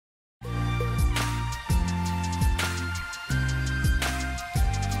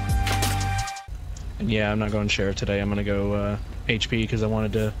Yeah, I'm not going sheriff today. I'm gonna go HP because I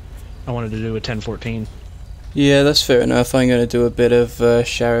wanted to do a 1014. Yeah, that's fair enough. I'm going to do a bit of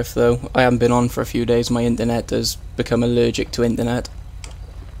sheriff though. I haven't been on for a few days. My internet has become allergic to internet.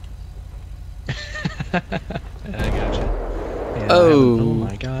 I gotcha. Yeah, oh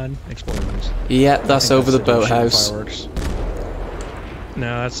my god, explosions. Yeah, that's over the boathouse.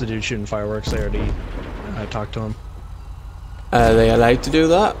 No, that's the dude shooting fireworks. They already talked to him. Are they allowed to do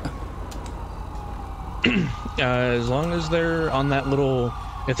that? As long as they're on that little,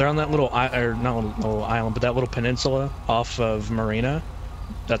 if they're on that little, or not little island, but that little peninsula off of Marina,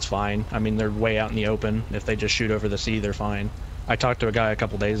 that's fine. I mean, they're way out in the open. If they just shoot over the sea, they're fine. I talked to a guy a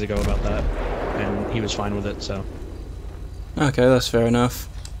couple days ago about that, and he was fine with it, so. Okay, that's fair enough.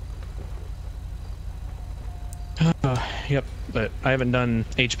 Yep, but I haven't done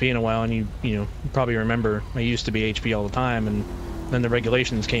HP in a while, and you probably remember I used to be HP all the time, and then the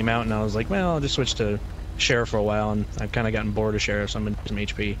regulations came out, and I was like, well, I'll just switch to sheriff for a while, and I've kind of gotten bored of sheriff, so I'm gonna do some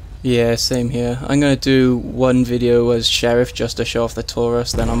HP. Yeah, same here. I'm gonna do one video as sheriff just to show off the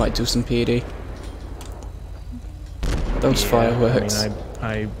Taurus, then I might do some PD. Those fireworks.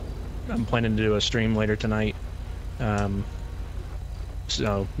 I mean, I'm planning to do a stream later tonight.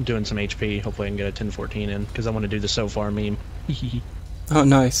 So doing some HP. Hopefully I can get a 1014 in because I want to do the so far meme. Oh,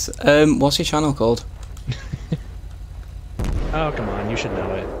 nice. What's your channel called? Oh, come on, you should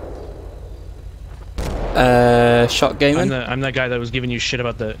know it. Shot Gaming? I'm that guy that was giving you shit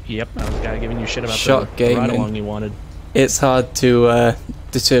about the... Yep, I was the guy giving you shit about Shot the ride-along you wanted. It's hard to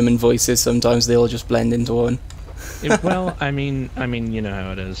determine voices. Sometimes they all just blend into one. Well, I mean, you know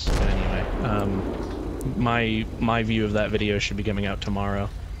how it is. But anyway, my view of that video should be coming out tomorrow.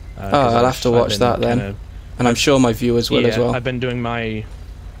 I'll have to watch that then. And I'm sure my viewers will as well. I've been doing my...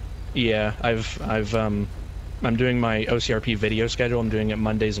 Yeah, I'm doing my OCRP video schedule. I'm doing it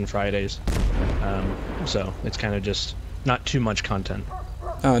Mondays and Fridays. So it's kind of just not too much content.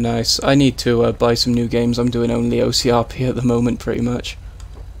 Oh, nice. I need to buy some new games. I'm doing only OCRP at the moment, pretty much.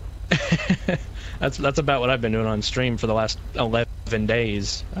 That's about what I've been doing on stream for the last 11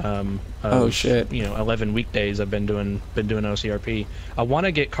 days. Oh shit! 11 weekdays I've been doing OCRP. I want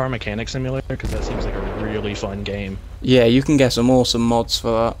to get Car Mechanic Simulator because that seems like a really fun game. Yeah, you can get some awesome mods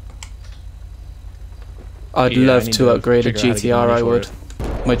for that. I'd love to upgrade a GTR. I would.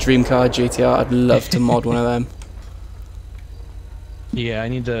 My dream car GTR. I'd love to mod one of them. Yeah, I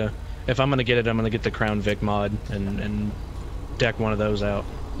need to. If I'm gonna get it, I'm gonna get the Crown Vic mod and deck one of those out.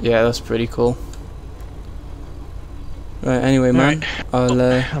 Yeah, that's pretty cool. Right, anyway, man, I'm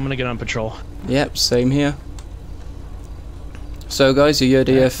gonna get on patrol. Yep, same here. So, guys, you heard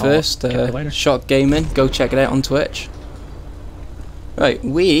it here first. Shot Gaming, go check it out on Twitch. Right,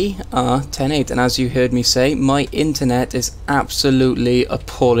 we are 10.8, and as you heard me say, my internet is absolutely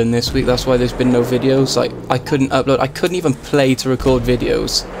appalling this week. That's why there's been no videos. Like, I couldn't upload, I couldn't even play to record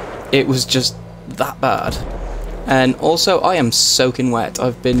videos. It was just that bad. And also, I am soaking wet.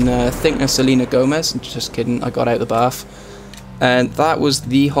 I've been thinking of Selena Gomez. Just kidding, I got out of the bath. And that was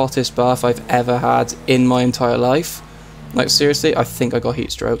the hottest bath I've ever had in my entire life. Like, seriously, I think I got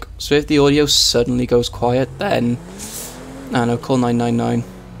heat stroke. So if the audio suddenly goes quiet, then... I don't know, call 999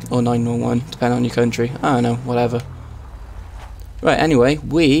 or 911, depending on your country. I don't know, whatever. Right, anyway,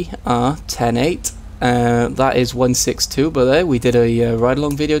 we are 10.8. That is 162, but there, we did a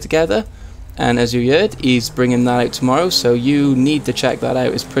ride-along video together. And as you heard, he's bringing that out tomorrow, so you need to check that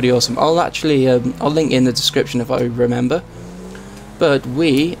out. It's pretty awesome. I'll actually, I'll link in the description if I remember. But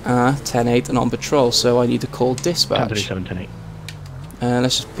we are 10.8 and on patrol, so I need to call dispatch. 10.8.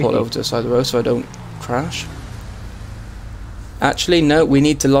 Let's just pull it over to the side of the road so I don't crash. Actually, no, we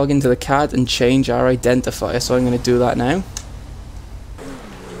need to log into the CAD and change our identifier, so I'm going to do that now.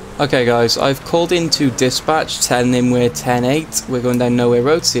 Okay guys, I've called into dispatch telling him we're 10.8, we're going down Nowhere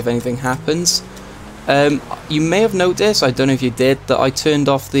Road to see if anything happens. You may have noticed, I don't know if you did, that I turned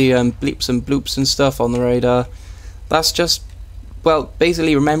off the bleeps and bloops and stuff on the radar. That's just, well,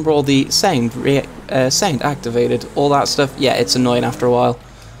 basically remember all the sound activated, all that stuff. Yeah, it's annoying after a while.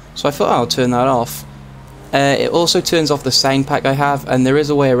 So I thought, oh, I'll turn that off. It also turns off the sound pack I have, and there is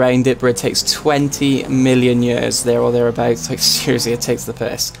a way around it, but it takes 20 million years, there or thereabouts. Like, seriously, it takes the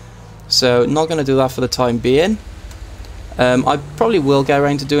piss. So, not going to do that for the time being. I probably will get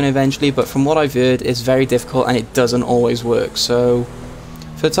around to doing it eventually, but from what I've heard, it's very difficult and it doesn't always work. So,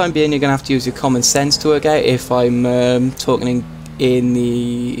 for the time being, you're going to have to use your common sense to work out if I'm talking in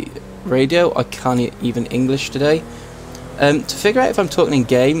the radio. I can't even English today. To figure out if I'm talking in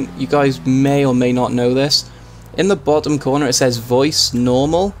game, you guys may or may not know this. In the bottom corner it says voice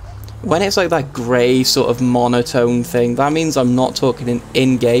normal. When it's like that grey sort of monotone thing, that means I'm not talking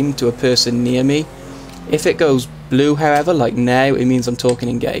in game to a person near me. If it goes blue, however, like now, it means I'm talking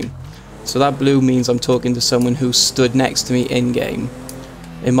in game. So that blue means I'm talking to someone who stood next to me in game.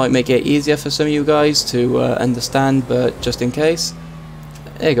 It might make it easier for some of you guys to understand, but just in case.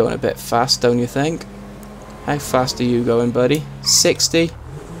 They're going a bit fast, don't you think? How fast are you going, buddy? 60?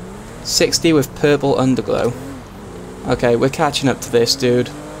 60 with purple underglow. Okay, we're catching up to this, dude.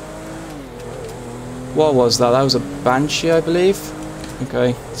 What was that? That was a Banshee, I believe.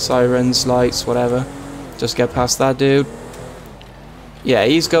 Okay, sirens, lights, whatever. Just get past that dude. Yeah,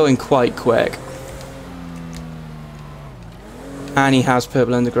 he's going quite quick. And he has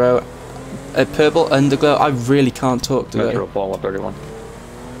purple underglow. Purple underglow, I really can't talk to it. Metro, Paul 131.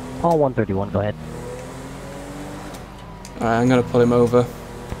 Paul 131, go ahead. Alright, I'm gonna pull him over.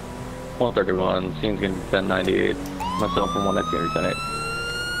 131, scene's gonna be 1098. Myself from 119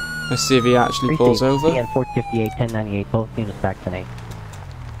 10-8. Let's see if he actually pulls over. CN 458, 1098, both units back 10-8.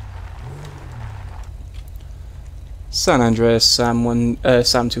 San Andreas, Sam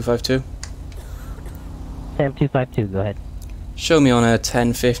 252. Sam 252, go ahead. Show me on a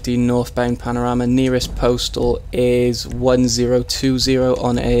 1050 northbound panorama. Nearest postal is 1020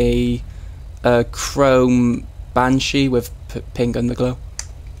 on a chrome Banshee with pink underglow.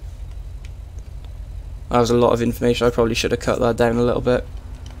 That was a lot of information. I probably should have cut that down a little bit.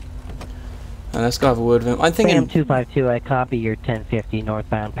 And let's go have a word with him. I'm thinking. Sam 252, I copy your 1050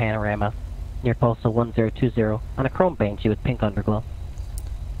 northbound panorama. Near postal 1020 on a chrome Banshee with pink underglow.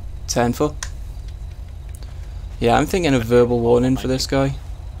 10-4. Yeah, I'm thinking a verbal warning for this guy.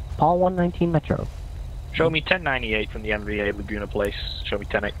 Paul 119 Metro. Show me 1098 from the Nvidia Laguna Place. Show me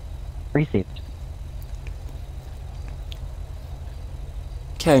 10-8. Received.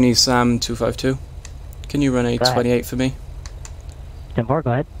 Kenny Sam 252. Can you run a 28 for me? 10-4,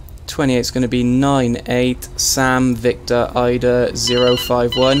 go ahead. 28 is going to be 98 Sam Victor Ida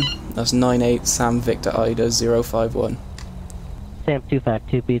 051. That's 98 Sam Victor Ida 051. Sam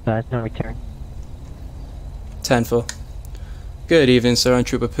 252, be advised, no return. 10-4. Good evening, sir. I'm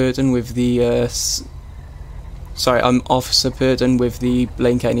Trooper Purton with the. Sorry, I'm Officer Purton with the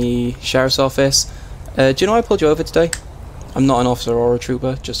Blaine County Sheriff's Office. Do you know why I pulled you over today? I'm not an officer or a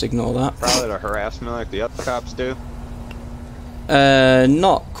trooper, just ignore that. Probably to harass me like the other cops do.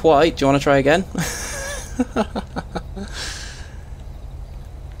 Not quite. Do you want to try again?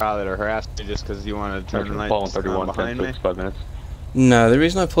 Probably to harass me just because you wanted to turn the Paul lights 131, behind 10 me. 5 minutes. No, the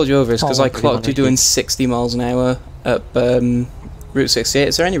reason I pulled you over is because I clocked you doing 60 miles an hour up Route 68.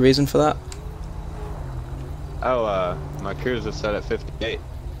 Is there any reason for that? Oh, my cruiser set at 58.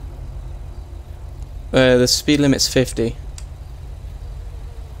 The speed limit's 50.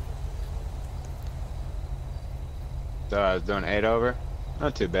 So I was doing 8 over.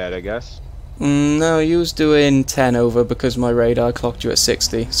 Not too bad, I guess. No, you was doing 10 over because my radar clocked you at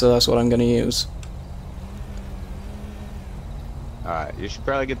 60, so that's what I'm going to use. Alright, you should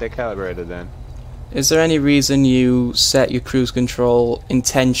probably get that calibrated then. Is there any reason you set your cruise control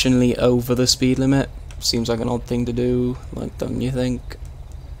intentionally over the speed limit? Seems like an odd thing to do, like, don't you think?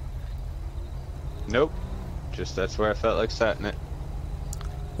 Nope. Just that's where I felt like setting it.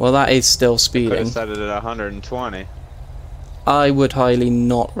 Well, that is still Could speeding. have set it at 120. I would highly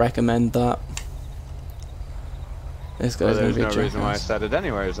not recommend that. This guy's Well, going there's to be a no reason why I jackass. set it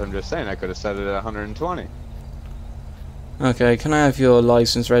anyways. I'm just saying I could have set it at 120. Okay, can I have your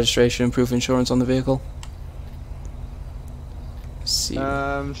license, registration, and proof of insurance on the vehicle? Let's see.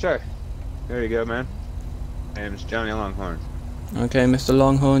 Sure. There you go, man. My name's Johnny Longhorn. Okay, Mr.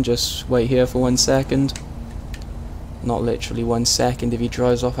 Longhorn, just wait here for 1 second. Not literally 1 second. If he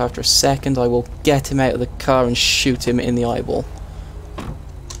drives off after a second, I will get him out of the car and shoot him in the eyeball.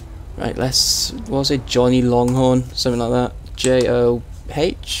 Right, let's... what was it? Johnny Longhorn? Something like that.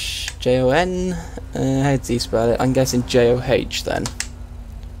 J-O-H? J-O-N? How does he spell it? I'm guessing J-O-H then.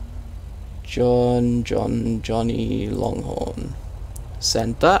 Johnny Longhorn.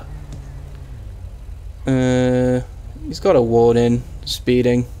 Send that. He's got a warning.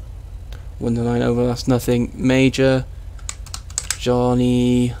 Speeding. 109 over, that's nothing major.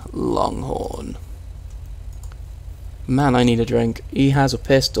 Johnny Longhorn. Man, I need a drink. He has a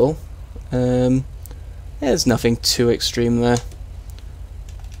pistol. There's nothing too extreme there.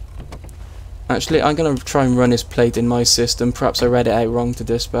 Actually, I'm going to try and run his plate in my system. Perhaps I read it out wrong to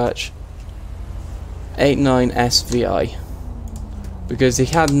dispatch. 89SVI. Because he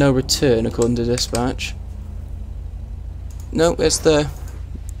had no return according to dispatch. No, it's there.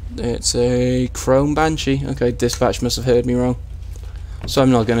 It's a chrome Banshee. Okay, dispatch must have heard me wrong. So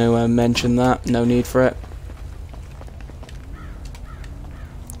I'm not going to mention that. No need for it.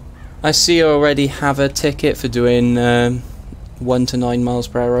 I see you already have a ticket for doing 1 to 9 miles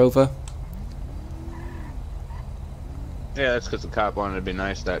per hour over. Yeah, that's because the cop wanted to be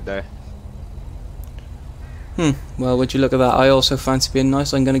nice that day. Well, would you look at that? I also fancy being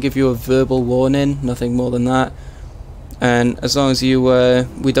nice. I'm going to give you a verbal warning, nothing more than that. And as long as you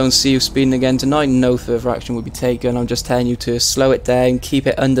we don't see you speeding again tonight, no further action will be taken. I'm just telling you to slow it down, keep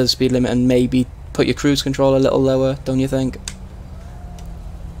it under the speed limit, and maybe put your cruise control a little lower, don't you think?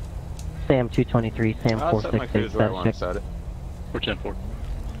 Sam 223, Sam I'll set my 468, cruise where I want to status set it. 410-4.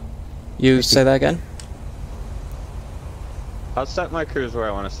 You say that again? I'll set my cruise where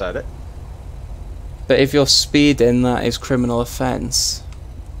I want to set it. But if you're speeding, that is criminal offence.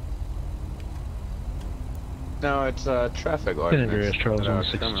 No, it's traffic Andreas, ordinance. Charles Criminal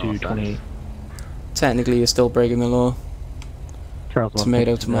offense. 16220. Technically, you're still breaking the law. Charles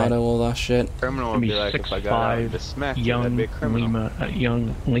Tomato, 169. tomato, all that shit. Criminal would be like if I got out and just smacked you, that'd Young be a criminal. Lima,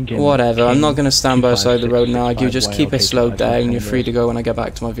 young Lincoln. Whatever, I'm not going to stand by the side of the road and 256, argue. Just keep it 65 slowed down. You're Andreas. free to go when I get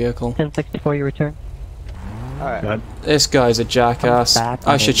back to my vehicle. 1064, you return. Alright. This guy's a jackass. Back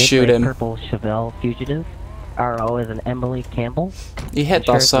I on should a shoot mid-red him. Purple Chevelle fugitive. RO is an Emily Campbell. He hit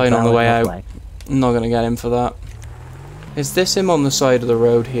that Insurance sign is on the valid, way no out. flag. I'm not going to get him for that. Is this him on the side of the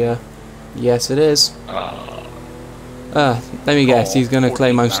road here? Yes, it is. Let me guess, he's going to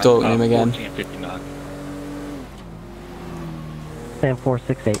claim I'm stalking him again. 1459. Sam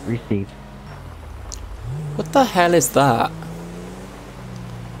 468, received. What the hell is that?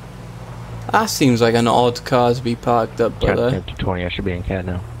 That seems like an odd car to be parked up, brother. 220, I should be in CAD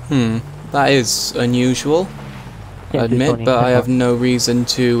now. That is unusual, I admit, but I have no reason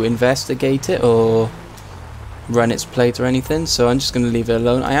to investigate it or run its plate or anything, so I'm just going to leave it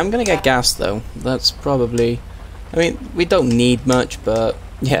alone. I am going to get gas though. That's probably... I mean, we don't need much, but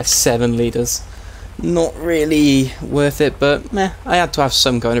yeah, 7 litres. Not really worth it, but meh, I had to have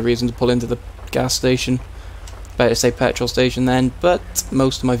some kind of reason to pull into the gas station. Better say petrol station then, but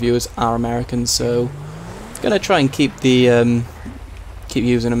most of my viewers are American, so I'm going to try and keep the... keep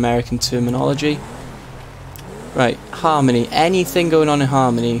using American terminology. Right, Harmony. Anything going on in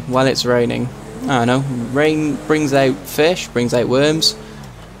Harmony while it's raining? I don't know. Rain brings out fish, brings out worms.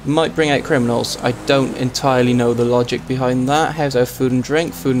 Might bring out criminals. I don't entirely know the logic behind that. How's our food and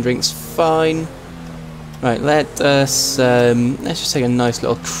drink? Food and drink's fine. Right, let's just take a nice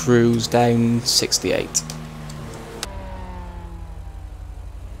little cruise down 68.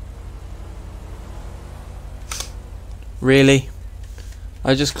 Really?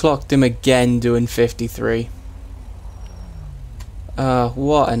 I just clocked him again doing 53.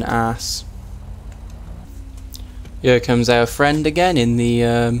 What an ass. Here comes our friend again in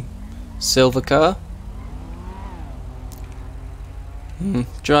the silver car.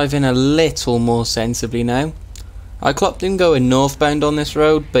 Driving a little more sensibly now. I clocked him going northbound on this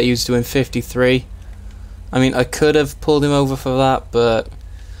road, but he was doing 53. I mean, I could have pulled him over for that, but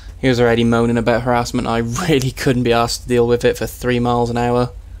he was already moaning about harassment. I really couldn't be asked to deal with it for 3 miles an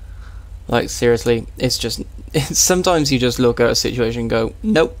hour. Like, seriously, it's just... sometimes you just look at a situation and go,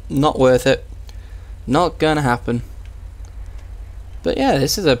 nope, not worth it. Not gonna happen. But yeah,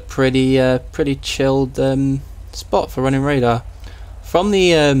 this is a pretty chilled spot for running radar. From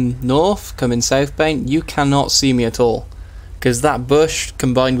the north, coming southbound, you cannot see me at all. Because that bush,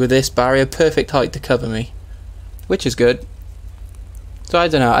 combined with this barrier, perfect height to cover me. Which is good. So I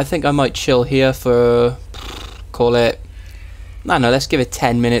don't know, I think I might chill here for, call it, I don't know, let's give it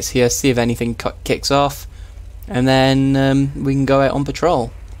 10 minutes here, see if anything kicks off, and then we can go out on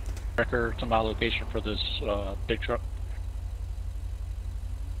patrol. Record to my location for this big truck.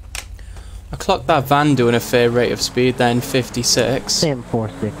 I clocked that van doing a fair rate of speed then, 56. Sam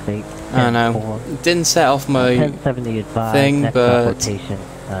 468. I know, it didn't set off my 1070 advised, thing, next but rotation,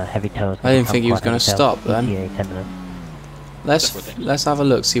 heavy tows. I didn't think he was going to stop then. ETA 10 minutes. Let's have a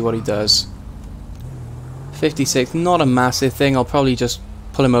look, see what he does. 56, not a massive thing. I'll probably just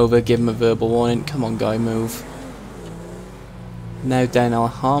pull him over, give him a verbal warning. Come on, guy, move. Now down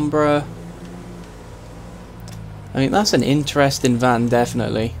Alhambra. I mean, that's an interesting van,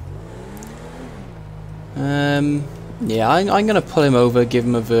 definitely. Yeah, I'm gonna pull him over, give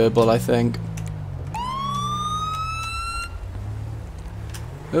him a verbal, I think.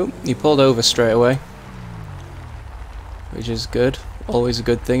 Oh, he pulled over straight away. Which is good. Always a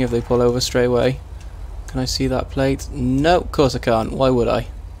good thing if they pull over straight away. Can I see that plate? No, of course I can't. Why would I?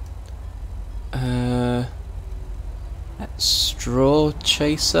 Straw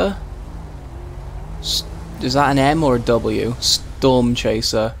Chaser? Is that an M or a W? Storm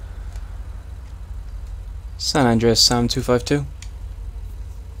Chaser. San Andreas, Sam 252.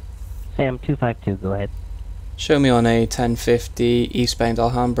 Sam 252, go ahead. Show me on a 1050 eastbound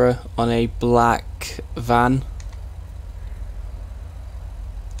Alhambra on a black van.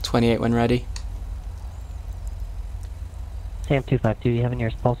 28 when ready. Sam 252, do you have a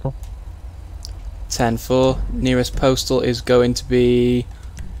nearest postal? 10-4. Nearest postal is going to be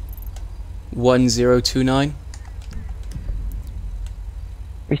 1029.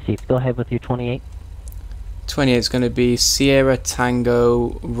 Received. Go ahead with your 28. 28 is going to be Sierra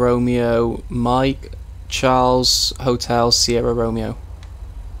Tango Romeo Mike Charles Hotel Sierra Romeo.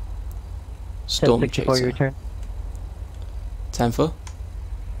 Storm 10-64, Chaser. your return. 10-4.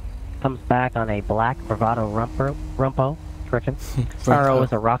 Comes back on a black Bravado Rumpo. Correction. RO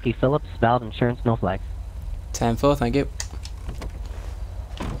is a Rocky Phillips. Valid insurance, no flags. 10-4, thank you.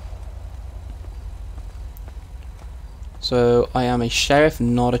 So I am a sheriff,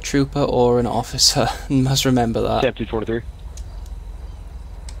 not a trooper or an officer. You must remember that. Step 243.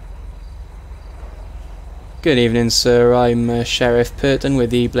 Good evening, sir. I'm Sheriff Purton with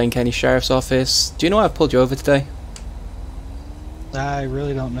the Blaine County Sheriff's Office. Do you know why I've pulled you over today? I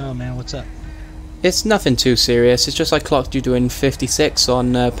really don't know, man. What's up? It's nothing too serious. It's just I clocked you doing 56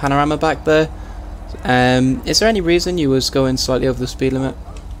 on Panorama back there. Is there any reason you was going slightly over the speed limit?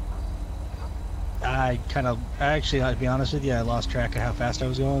 I actually, to be honest with you, I lost track of how fast I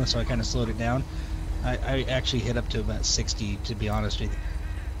was going, so I kind of slowed it down. I actually hit up to about 60, to be honest with you.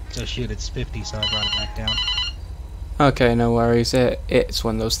 So shoot, it's 50, so I brought it back down. Okay, no worries. It's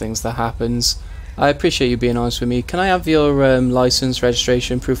one of those things that happens. I appreciate you being honest with me. Can I have your license,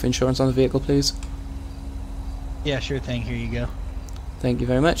 registration, proof of insurance on the vehicle, please? Yeah, sure thing. Here you go. Thank you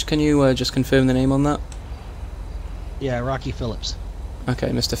very much. Can you just confirm the name on that? Yeah, Rocky Phillips. Okay,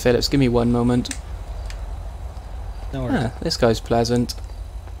 Mr. Phillips, give me one moment. No worries. Ah, this guy's pleasant.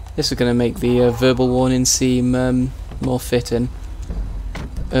 This is going to make the verbal warning seem more fitting.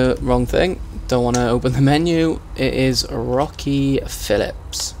 Wrong thing. Don't want to open the menu. It is Rocky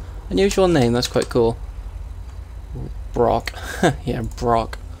Phillips. Unusual name, that's quite cool. Brock. Yeah,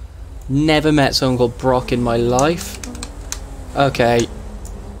 Brock. Never met someone called Brock in my life. Okay.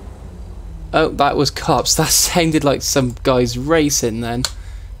 Oh, that was cops. That sounded like some guys racing then.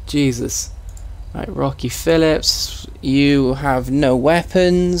 Jesus. Right, Rocky Phillips. You have no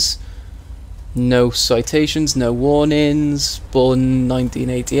weapons. No citations, no warnings. Born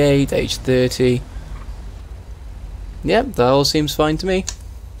 1988, age 30. Yep, that all seems fine to me.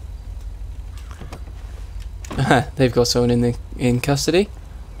 They've got someone in custody.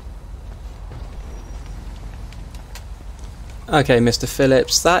 Okay, Mr.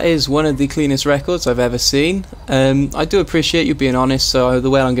 Phillips, that is one of the cleanest records I've ever seen. I do appreciate you being honest, so the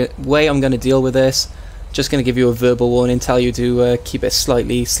way I'm going to deal with this, just going to give you a verbal warning, tell you to keep it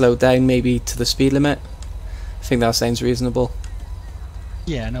slightly slowed down, maybe to the speed limit. I think that sounds reasonable.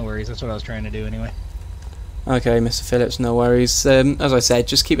 Yeah, no worries. That's what I was trying to do anyway. Okay, Mr. Phillips, no worries. As I said,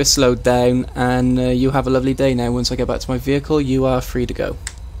 just keep it slowed down, and you have a lovely day now. Once I get back to my vehicle, you are free to go.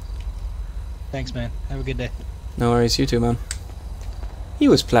 Thanks, man. Have a good day. No worries, you too, man. He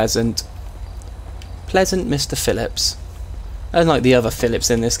was pleasant. Pleasant Mr. Phillips. Unlike the other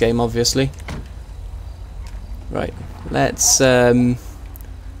Phillips in this game, obviously. Right, let's... should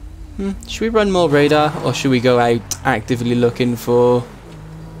we run more radar, or should we go out actively looking for...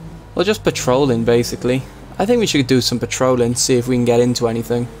 Or just patrolling, basically. I think we should do some patrolling, see if we can get into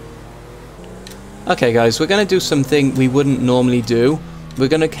anything. Okay guys, we're going to do something we wouldn't normally do. We're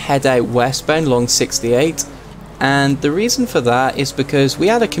going to head out westbound along 68. And the reason for that is because we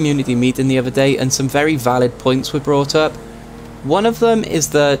had a community meeting the other day and some very valid points were brought up. One of them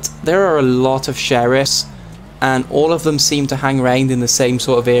is that there are a lot of sheriffs and all of them seem to hang around in the same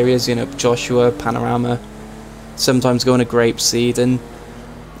sort of areas, you know, Joshua, Panorama, sometimes going to Grapeseed, and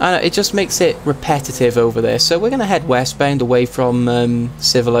it just makes it repetitive over there. So we're going to head westbound away from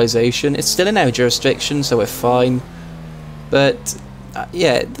civilization. It's still in our jurisdiction, so we're fine. But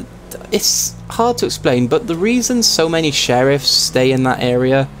yeah, it's hard to explain, but the reason so many sheriffs stay in that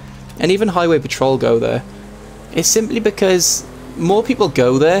area, and even highway patrol go there, is simply because more people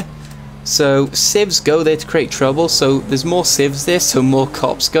go there. So civs go there to create trouble, so there's more civs there, so more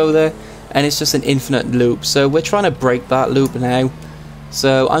cops go there, and it's just an infinite loop. So we're trying to break that loop now.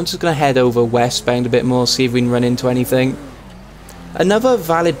 So I'm just going to head over westbound a bit more, see if we can run into anything. Another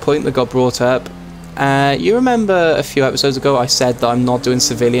valid point that got brought up, you remember a few episodes ago I said that I'm not doing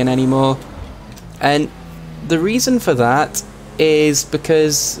civilian anymore, and the reason for that is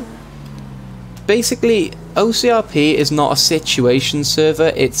because basically OCRP is not a situation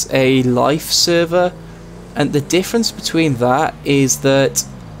server, it's a life server, and the difference between that is that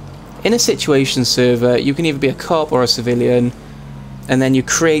in a situation server you can either be a cop or a civilian, and then you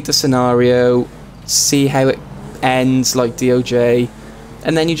create a scenario, see how it ends like DOJ,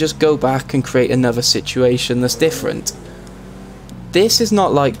 and then you just go back and create another situation that's different. This is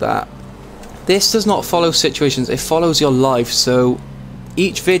not like that. this does not follow situations, it follows your life. So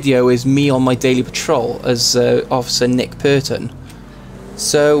each video is me on my daily patrol as Officer Nick Purton.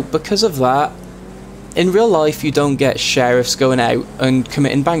 So because of that, in real life you don't get sheriffs going out and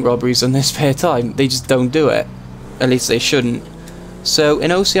committing bank robberies in their spare time. They just don't do it. At least they shouldn't. So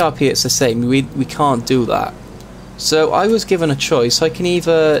in OCRP it's the same, we can't do that. So I was given a choice. I can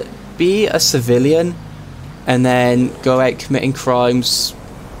either be a civilian and then go out committing crimes,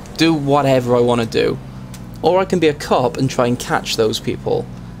 do whatever I want to do, or I can be a cop and try and catch those people.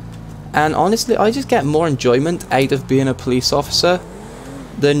 And honestly, I just get more enjoyment out of being a police officer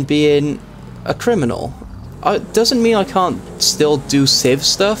than being a criminal. It doesn't mean I can't still do civ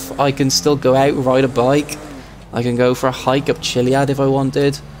stuff. I can still go out, ride a bike, I can go for a hike up Chiliad if I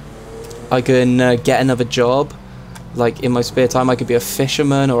wanted, I can get another job. Like in my spare time I could be a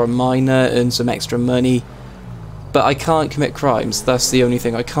fisherman or a miner, earn some extra money, but I can't commit crimes. That's the only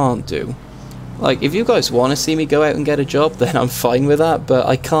thing I can't do. Like, if you guys want to see me go out and get a job, then I'm fine with that, but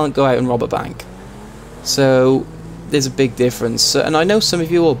I can't go out and rob a bank. So there's a big difference, and I know some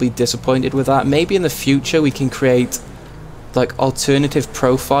of you will be disappointed with that. Maybe in the future we can create like alternative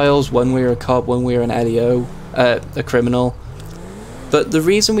profiles, one where you're a cop, one where you're an LEO, a criminal. But the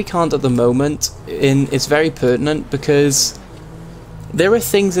reason we can't at the moment is very pertinent, because there are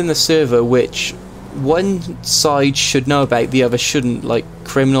things in the server which one side should know about, the other shouldn't. Like,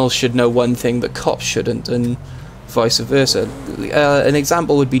 criminals should know one thing that cops shouldn't, and vice versa. An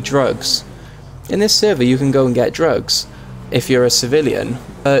example would be drugs. In this server you can go and get drugs if you're a civilian,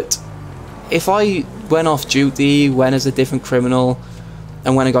 but if I went off duty, went as a different criminal,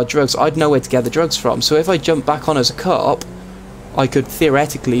 and when I got drugs, I'd know where to get the drugs from. So if I jumped back on as a cop, I could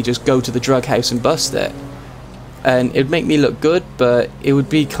theoretically just go to the drug house and bust it. And it'd make me look good, but it would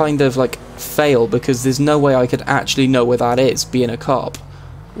be kind of like fail, because there's no way I could actually know where that is, being a cop.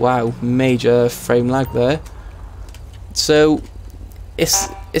 Wow, major frame lag there. So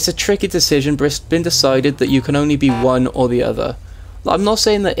it's a tricky decision, but it's been decided that you can only be one or the other. I'm not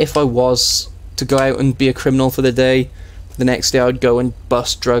saying that if I was to go out and be a criminal for the day, the next day I would go and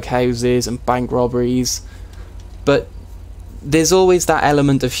bust drug houses and bank robberies, but there's always that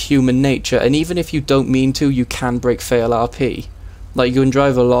element of human nature, and even if you don't mean to, you can break fail RP. Like, you can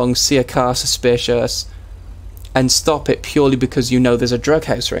drive along, see a car suspicious, and stop it purely because you know there's a drug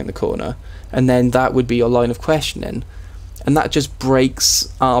house around the corner, and then that would be your line of questioning, and that just breaks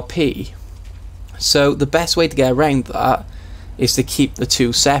RP. So the best way to get around that is to keep the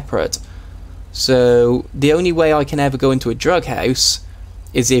two separate. So the only way I can ever go into a drug house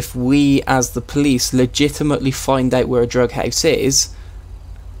is if we as the police legitimately find out where a drug house is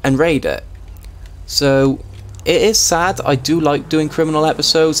and raid it. So it is sad. I do like doing criminal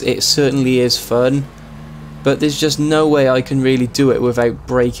episodes, it certainly is fun, but there's just no way I can really do it without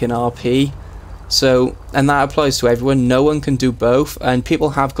breaking RP. So, and that applies to everyone, no one can do both, and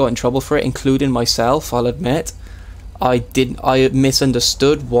people have got in trouble for it, including myself, I'll admit. I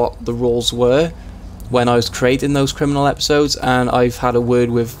misunderstood what the rules were when I was creating those criminal episodes, and I've had a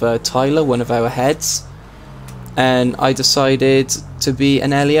word with Tyler, one of our heads, and I decided to be an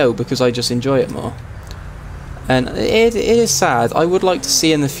LEO because I just enjoy it more. And it is sad. I would like to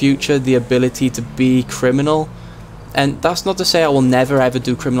see in the future the ability to be criminal, and that's not to say I will never ever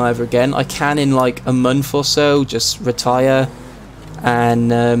do criminal ever again. I can, in like a month or so, just retire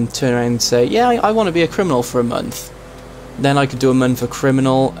and turn around and say, yeah, I want to be a criminal for a month. Then I could do a month of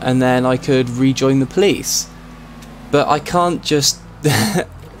criminal, and then I could rejoin the police. But I can't just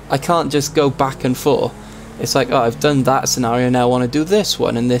I can't just go back and forth. It's like, oh, I've done that scenario, now I want to do this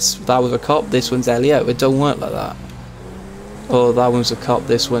one, and that was a cop, this one's LEO. It don't work like that. Or that one's a cop,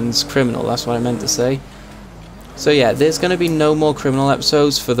 this one's criminal, that's what I meant to say. So yeah, there's going to be no more criminal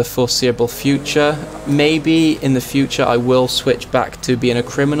episodes for the foreseeable future. Maybe in the future I will switch back to being a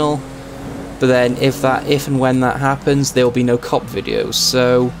criminal, but then if and when that happens, there will be no cop videos.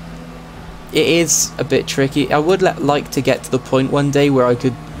 So it is a bit tricky. I would like to get to the point one day where I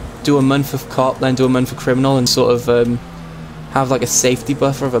could do a month of cop, then do a month of criminal, and sort of have like a safety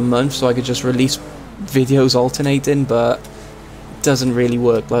buffer of a month, so I could just release videos alternating, but it doesn't really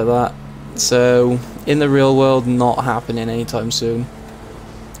work like that. So in the real world, not happening anytime soon.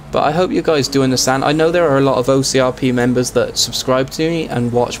 But I hope you guys do understand. I know there are a lot of OCRP members that subscribe to me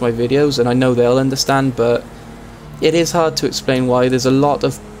and watch my videos, and I know they'll understand, but it is hard to explain why. There's a lot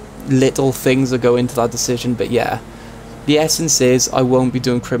of little things that go into that decision, but yeah. The essence is I won't be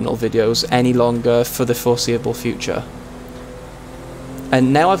doing criminal videos any longer for the foreseeable future.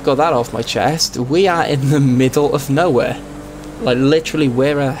 And now I've got that off my chest, we are in the middle of nowhere. Like, literally,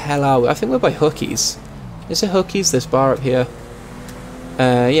 where the hell are we? I think we're by Hookies. Is it Hookies, this bar up here?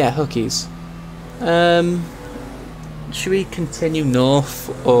 Yeah, Hookies. Should we continue north,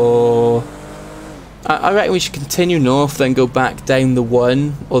 or... I reckon we should continue north, then go back down the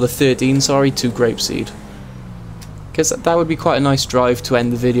 1, or the 13, sorry, to Grapeseed. Because that would be quite a nice drive to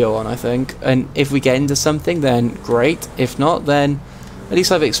end the video on, I think. And if we get into something, then great. If not, then at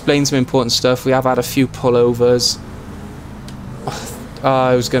least I've explained some important stuff. We have had a few pullovers. Oh,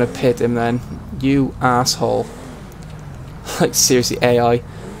 I was going to pit him then. You asshole. Like, seriously, AI.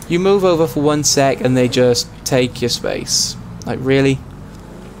 You move over for 1 sec and they just take your space. Like, really?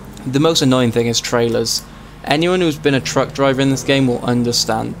 The most annoying thing is trailers. Anyone who's been a truck driver in this game will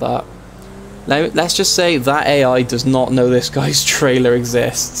understand that. Let's just say that AI does not know this guy's trailer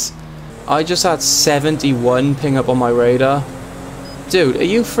exists. I just had 71 ping up on my radar. Dude, are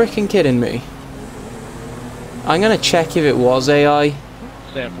you freaking kidding me? I'm gonna check if it was AI.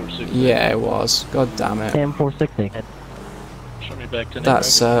 Yeah, it was. God damn it. Sam 460. Show me back to That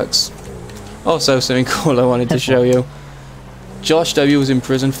sucks. Also, something cool I wanted to show you. Josh W was in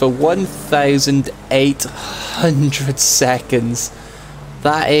prison for 1,800 seconds.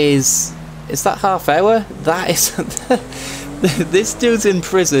 That is... Is that half hour? That is... This dude's in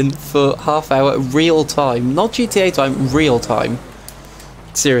prison for half hour real time. Not GTA time, real time.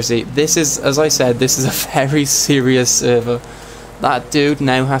 Seriously, this is, as I said, this is a very serious server. That dude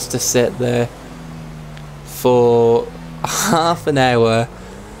now has to sit there for half an hour.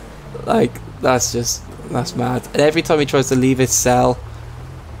 Like, that's mad. And every time he tries to leave his cell,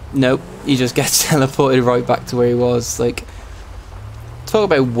 nope, he just gets teleported right back to where he was. Like, talk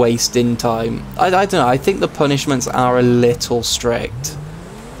about wasting time. I don't know, I think the punishments are a little strict.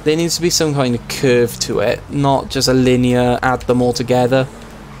 There needs to be some kind of curve to it, not just a linear add them all together.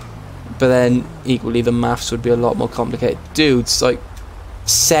 But then, equally, the maths would be a lot more complicated. Dude's like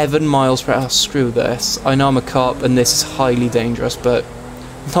 7 miles per hour. Screw this. I know I'm a cop and this is highly dangerous, but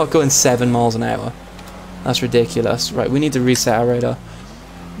I'm not going 7 miles an hour. That's ridiculous. Right, we need to reset our radar.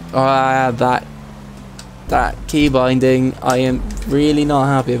 Ah, that key binding, I am really not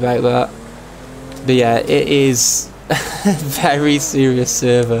happy about that. But yeah, it is a very serious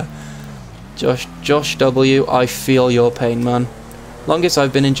server. Josh W, I feel your pain, man. Longest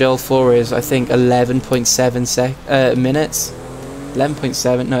I've been in jail for is, I think, 11.7 minutes.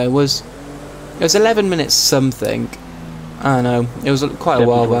 11.7, no, it was 11 minutes something. I don't know, it was quite a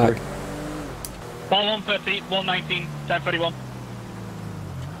while back. Paul 130, 119, 1031.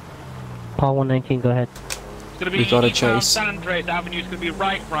 Paul 119, go ahead. It's going to be We got a eastbound chase. San Andreas Avenue. It's going to be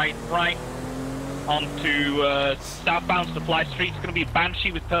right onto southbound Supply Street. It's going to be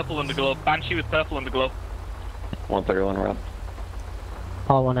Banshee with purple underglow. Banshee with purple underglow. 131 route.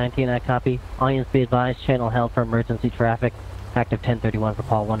 Paul 119, I copy. Audience be advised, channel held for emergency traffic. Active 1031 for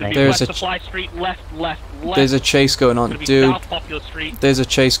Paul 119. There's West a Supply Street, left. There's a chase going on, It's gonna be dude. South Popular Street. There's a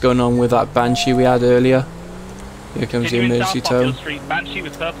chase going on with that Banshee we had earlier. Here comes the Continuing emergency South Popular tow. Street, Banshee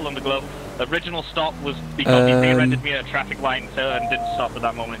with purple underglow. The original stop was because he rendered me a traffic light and didn't stop at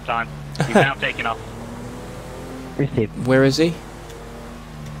that moment in time. He's now taking off. Received. Where is he?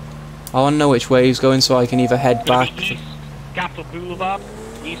 I want to know which way he's going so I can either head It's gonna back. be East Capitol Boulevard.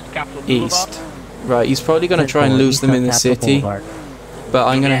 East Capitol Boulevard. East. Right, he's probably going to try and lose them in the city. But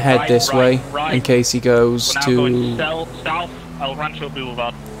I'm going to head this way in case he goes We're now going to south El Rancho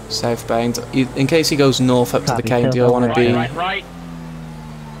Boulevard. southbound. In case he goes north up to the Copy, county, I want to be... Right.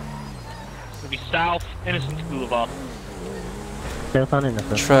 It's going to be south Innocence Boulevard. South on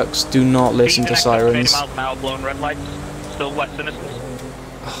Innocence. Trucks do not listen to sirens. miles an hour, blowing red lights. Still West Innocence.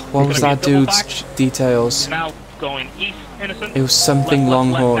 What was that dude's It's details? now going east Innocence. It was something left,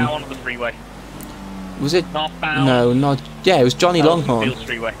 Longhorn. now onto the freeway. Was it? Northbound. No, not... Yeah, it was Johnny Longhorn. Fields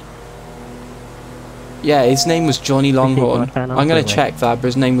Freeway. Yeah, his name was Johnny Longhorn. northbound on I'm going to freeway. check that, but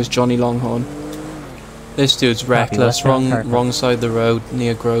his name was Johnny Longhorn. This dude's reckless. westbound Wrong side of the road,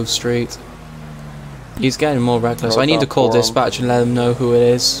 near Grove Street. He's getting more reckless. I need to call dispatch and let them know who it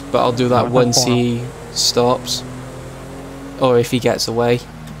is, but I'll do that once he stops. Or if he gets away.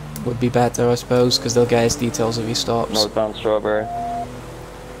 Would be better, I suppose, because they'll get his details if he stops. Northbound Strawberry.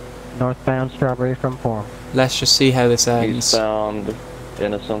 Northbound Strawberry from Forum. Let's just see how this ends. Eastbound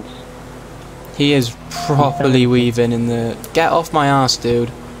Innocence. He is properly weaving in the... Get off my ass, dude.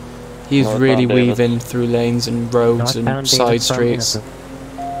 He's Northbound really Davis. weaving through lanes and roads Northbound and side Davis from streets. Innocence.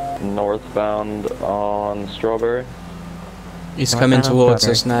 Northbound on Strawberry. He's Northbound coming towards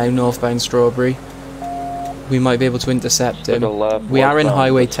Strawberry. us now, northbound Strawberry. We might be able to intercept To him. the left, We are in westbound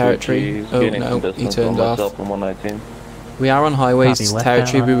highway Vespucci, territory. Oh gaining no, some he distance turned on off. myself on 119. We are on highways Copy, westbound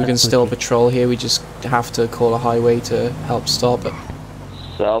territory, but on we can still Vespucci. patrol here. We just have to call a highway to help stop it.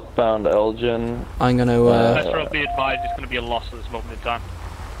 Southbound Elgin. I'm gonna Let's be advised it's going to be a loss at this moment in time.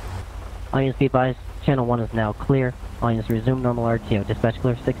 All units be advised, channel 1 is now clear. All units resume normal RTO. Dispatch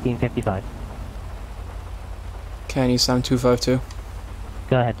clear 1655. Kenny, Sam 252.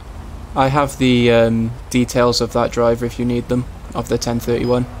 Go ahead. I have the details of that driver if you need them, of the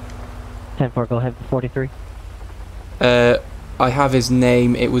 1031. 10-4, go ahead, 43. I have his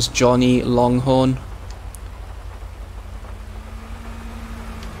name, it was Johnny Longhorn.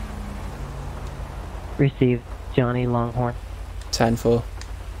 Received, Johnny Longhorn. 10-4.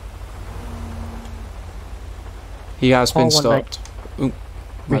 He has been stopped. Ooh,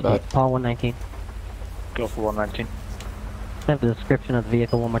 my bad. Paul 119. Go for 119. Have the description of the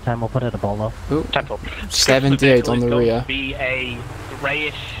vehicle one more time. We'll put it a bolo. Ooh, 10-4. 78 on the rear. Be a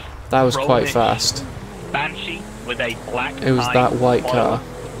grayish. That was quite fast. Banshee with a black. It was that white car.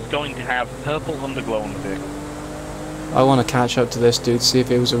 It's going to have purple underglow on the vehicle. I want to catch up to this dude, see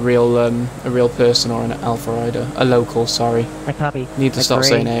if it was a real person or an Alpha Rider, a local. Sorry. I copy. Need to stop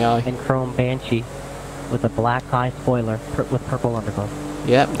saying AI. And chrome Banshee with a black high spoiler with purple underglow.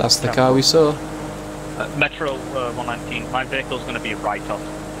 Yep, that's the car we saw. Metro 119. My vehicle's going to be right off.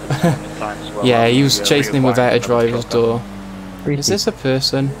 This time as well. Yeah, he was chasing him without a driver's door. Is this a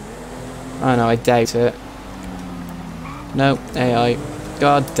person? Oh no, I doubt it. No, AI.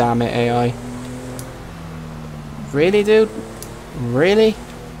 God damn it, AI. Really, dude? Really?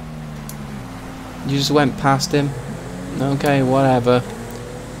 You just went past him? Okay, whatever.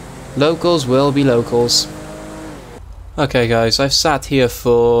 Locals will be locals. Okay guys, I've sat here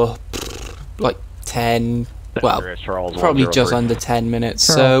for like 10, well, probably just under 10 minutes,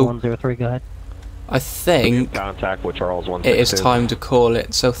 so 103, go ahead. I think Contact with Charles it is time to call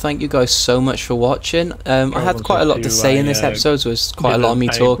it. So thank you guys so much for watching. I had quite a lot to say in this episode, so it's quite a lot of me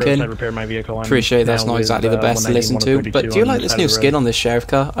talking. Appreciate that's not exactly the best to listen to, but do you like this new skin on this sheriff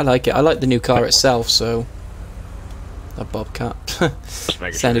car? I like it. I like the new car itself, so... A bobcat.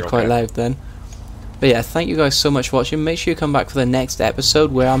 Sounded quite loud then. But yeah, thank you guys so much for watching. Make sure you come back for the next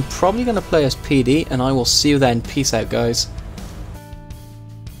episode where I'm probably going to play as PD, and I will see you then. Peace out, guys.